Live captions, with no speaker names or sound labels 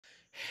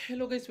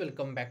Hello guys,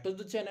 welcome back to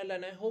the channel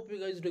and I hope you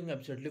guys doing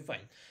absolutely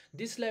fine.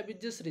 This lab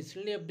is just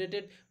recently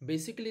updated.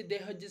 Basically they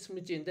have just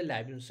changed the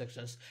lab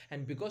instructions,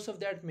 and because of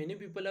that many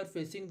people are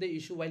facing the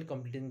issue while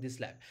completing this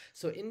lab.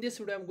 So in this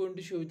video I'm going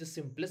to show you the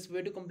simplest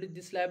way to complete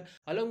this lab.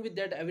 Along with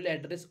that I will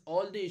address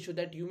all the issue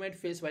that you might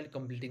face while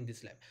completing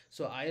this lab.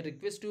 So I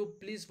request you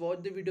please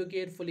watch the video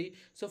carefully.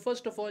 So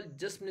first of all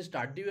just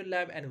start your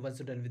lab, and once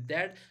you're done with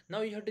that,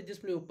 now you have to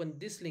just open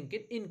this link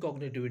in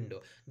incognito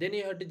window. Then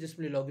you have to just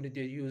log in with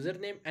your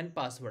username and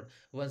password.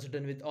 Once you're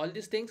done with all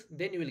these things,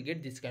 then you will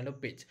get this kind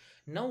of page.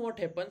 Now what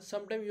happens,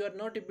 sometimes you are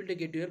not able to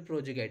get your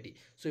project ID.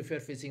 So if you are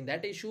facing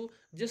that issue,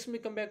 just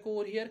come back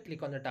over here,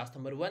 click on the task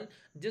number 1,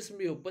 just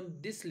open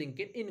this link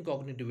in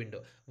incognito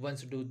window.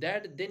 Once you do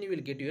that, then you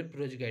will get your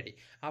project ID.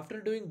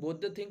 After doing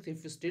both the things,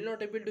 if you still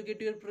not able to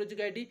get your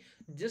project ID,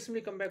 just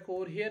come back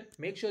over here.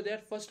 Make sure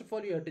that first of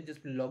all you have to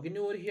just log in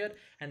over here,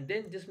 and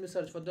then just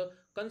search for the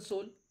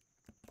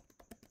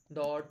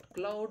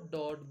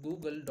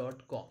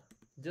console.cloud.google.com.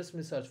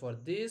 just search for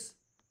this.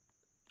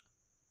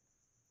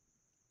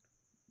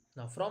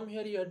 Now from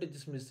here you have to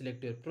just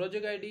select your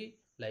project ID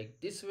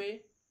like this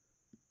way.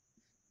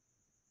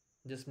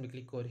 Just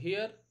click over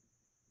here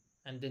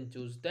and then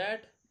choose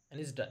that, and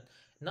it's done.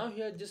 Now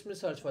here just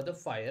search for the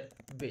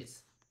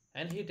Firebase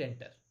and hit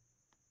enter.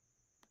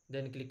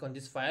 Then click on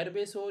this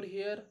Firebase over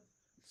here.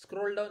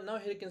 Scroll down. Now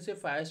here you can say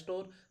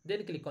Firestore.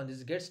 Then click on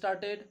this get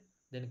started.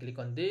 Then click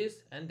on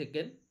this and they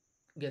can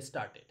get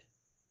started.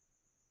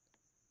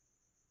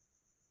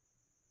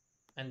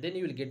 And then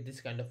you will get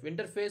this kind of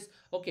interface.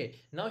 Okay,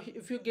 now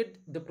if you get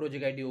the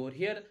project ID over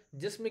here,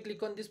 just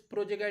click on this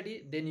project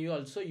ID, then you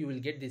will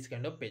get this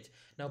kind of page.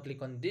 Now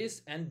click on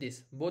this and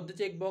this, both the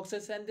check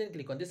boxes, and then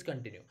click on this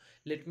continue.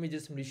 Let me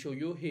just show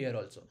you here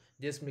also.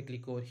 Just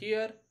click over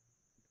here,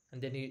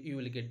 and then you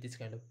will get this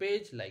kind of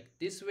page like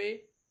this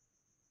way.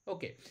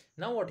 Okay,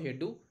 now what you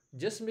do,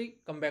 just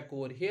come back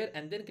over here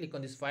and then click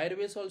on this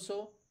Firebase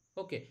also.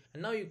 Okay,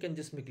 and now you can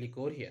just click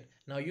over here.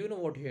 Now you know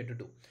what you have to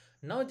do.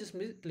 Now just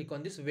click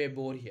on this web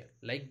over here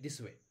like this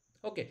way.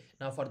 Okay,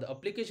 now for the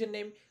application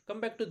name, come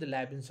back to the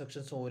lab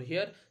instructions over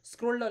here,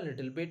 scroll down a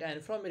little bit,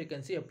 and from here you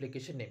can see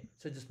application name.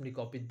 So just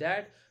copy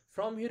that.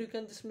 From here you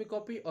can just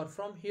copy, or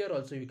from here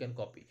also you can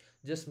copy.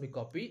 Just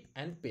copy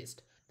and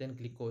paste. Then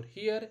click over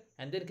here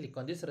and then click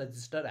on this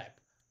register app.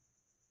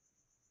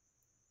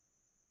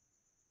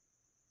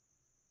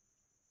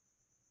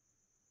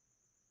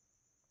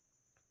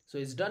 So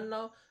it's done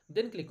now.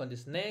 Then click on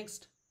this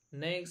next,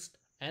 next,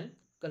 and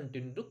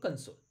continue to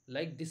console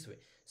like this way.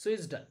 So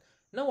it's done.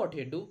 Now what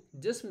you do,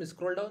 just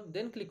scroll down,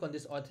 then click on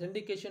this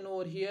authentication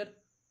over here.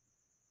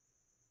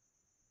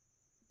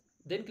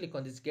 Then click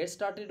on this get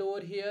started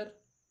over here.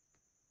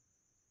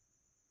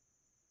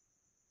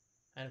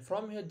 And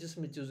from here just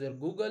choose your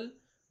Google,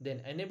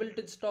 then enable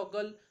text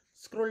toggle,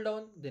 scroll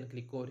down, then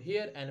click over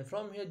here, and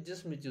from here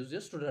just choose your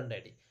student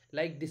ID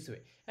like this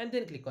way, and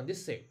then click on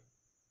this save.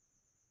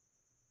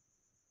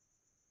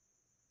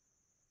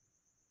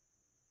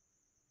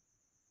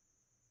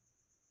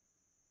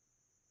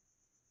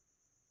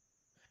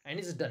 And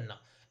it's done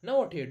now. Now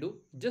what you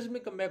do, just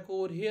come back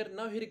over here.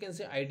 Now here you can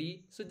say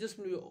ID. So just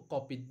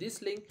copy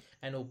this link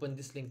and open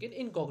this link in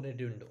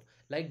incognito window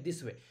like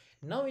this way.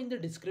 Now in the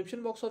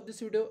description box of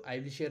this video, I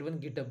will share one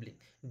GitHub link.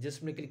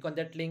 Just click on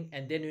that link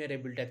and then you are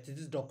able to access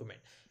this document.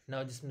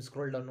 Now just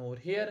scroll down over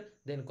here,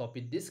 then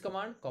copy this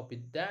command,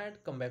 copy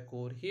that, come back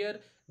over here,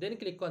 then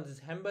click on this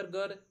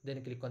hamburger,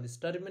 then click on this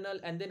terminal,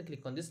 and then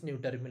click on this new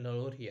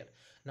terminal over here.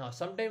 Now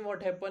sometime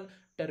what happen,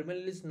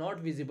 terminal is not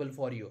visible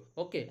for you.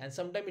 Okay, and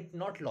sometime it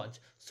not launch.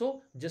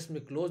 So just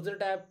close the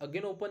tab,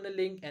 again open the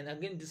link, and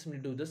again just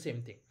do the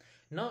same thing.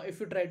 Now if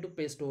you try to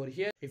paste over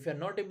here, if you are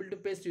not able to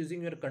paste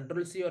using your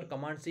Control C or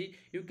Command C,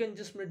 you can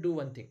just do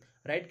one thing.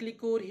 Right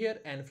click over here,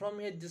 and from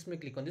here just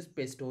click on this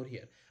paste over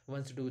here.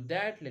 Once you do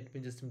that, let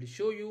me just simply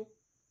show you.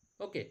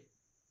 Okay,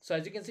 so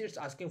as you can see, it's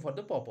asking for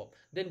the pop-up.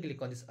 Then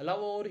click on this allow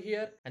over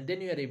here, and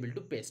then you are able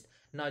to paste.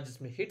 Now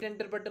just hit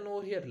enter button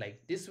over here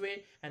like this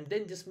way, and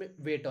then just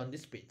wait on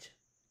this page.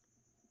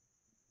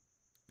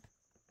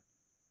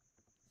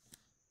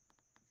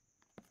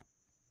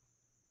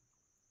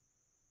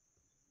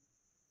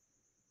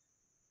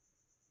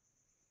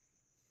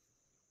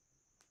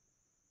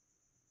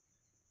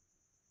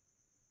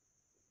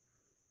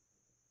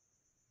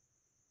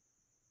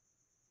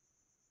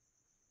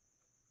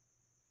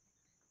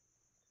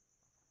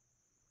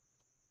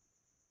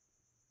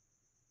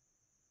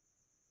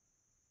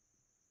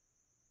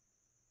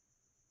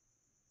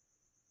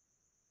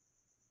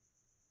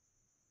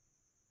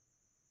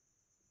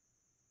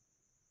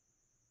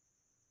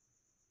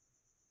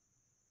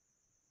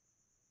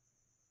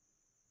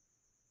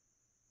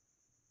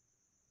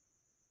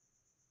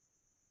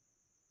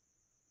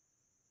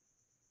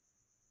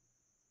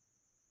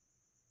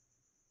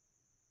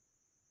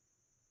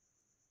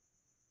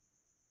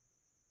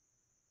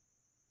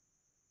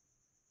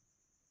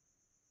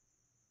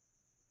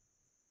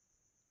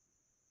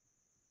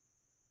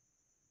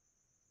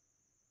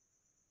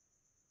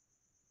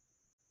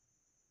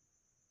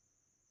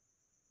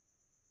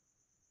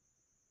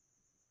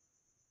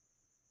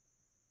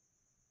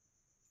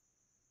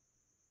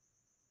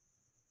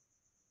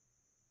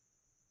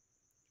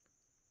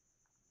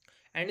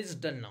 and it's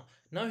done now.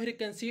 Now here you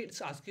can see it's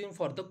asking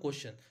for the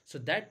question. So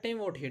that time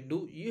what you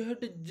do, you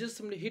have to just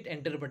simply hit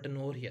enter button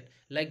over here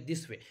like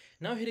this way.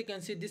 Now here you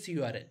can see this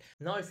URL.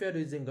 Now if you are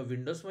using a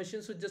Windows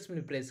machine, so just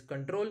simply press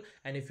Control,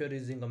 and if you are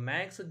using a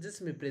Mac, so just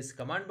simply press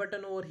Command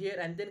button over here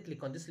and then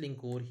click on this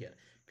link over here.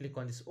 Click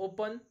on this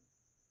open.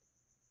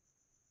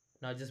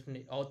 Now just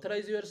simply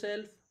authorize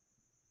yourself.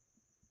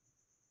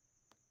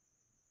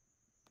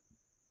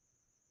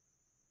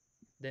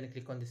 Then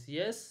click on this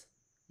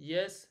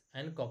yes,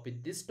 and copy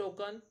this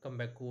token, come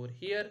back over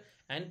here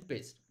and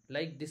paste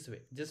like this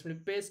way. Just simply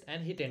paste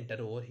and hit enter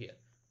over here,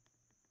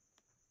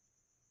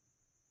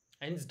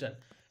 and it's done.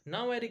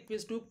 Now I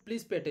request you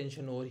please pay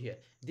attention over here.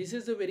 This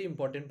is a very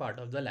important part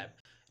of the lab.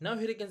 Now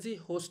here you can see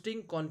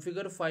hosting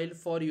configure file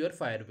for your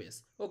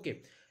Firebase.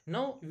 Okay,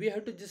 now we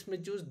have to just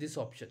choose this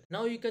option.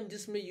 Now you can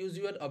just use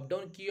your up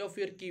down key of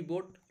your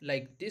keyboard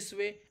like this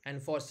way, and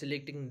for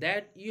selecting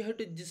that you have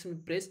to just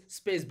press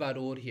space bar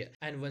over here,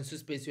 and once you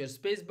space your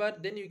space bar,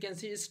 then you can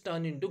see it's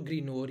turned into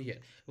green over here.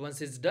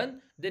 Once it's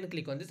done, then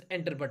click on this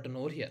enter button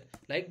over here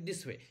like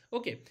this way.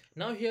 Okay,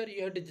 now here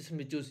you have to just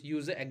choose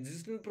use the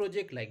existing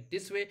project like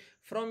this way.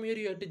 From here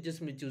you have to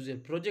just choose your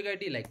project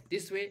ID like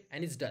this way,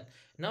 and it's done.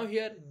 Now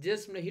here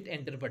just hit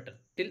enter button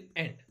till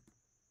end.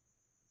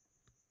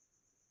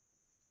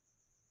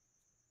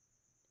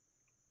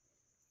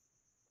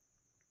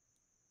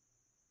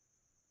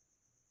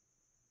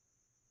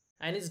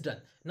 And it's done.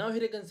 Now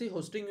here you can see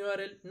hosting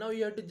URL. Now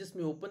you have to just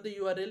open the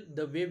URL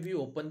the way we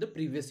opened the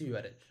previous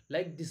URL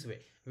like this way.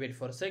 Wait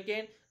for a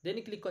second, then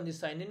you click on the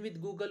sign in with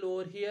Google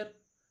over here.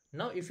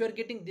 Now if you are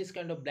getting this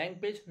kind of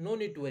blank page, no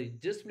need to worry,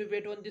 just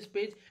wait on this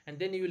page and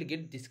then you will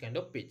get this kind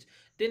of page.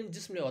 Then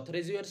just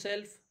authorize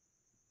yourself,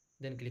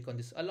 then click on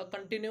this allow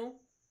continue,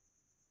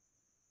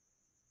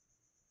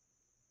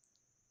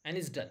 and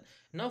it's done.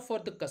 Now for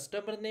the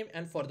customer name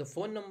and for the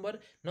phone number,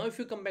 now if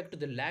you come back to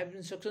the lab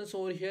instructions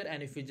over here,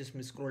 and if you just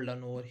scroll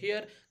down over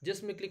here,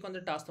 just click on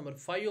the task number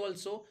 5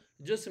 also,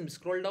 just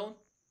scroll down.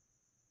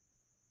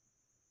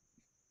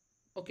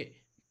 Okay,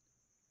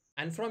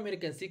 and from here you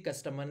can see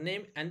customer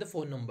name and the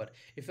phone number.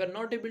 If you are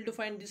not able to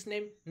find this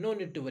name, no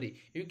need to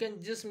worry, you can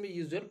just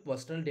use your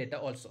personal data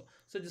also.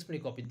 So just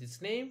copy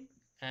this name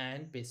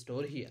and paste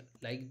over here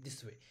like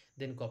this way,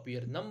 then copy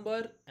your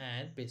number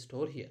and paste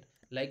over here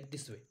like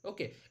this way.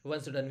 Okay,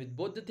 once you're done with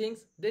both the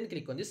things, then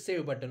click on this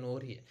save button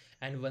over here,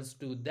 and once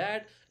do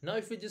that, now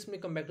if you just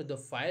come back to the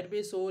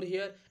Firebase over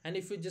here, and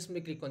if you just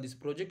click on this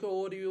project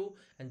overview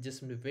and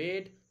just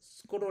wait,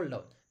 scroll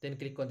down, then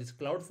click on this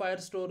cloud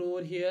Firestore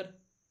over here.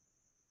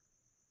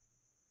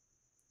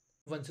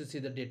 Once you see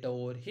the data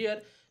over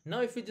here,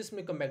 now if you just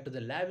come back to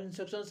the lab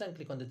instructions and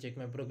click on the check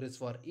my progress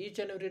for each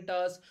and every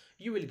task,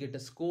 you will get a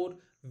score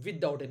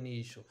without any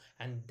issue.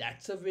 And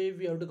that's the way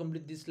we have to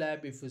complete this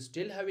lab. If you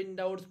still have any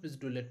doubts, please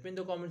do let me in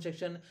the comment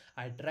section.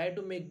 I try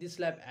to make this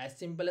lab as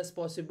simple as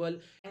possible.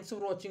 Thanks for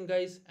watching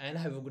guys, and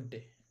have a good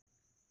day.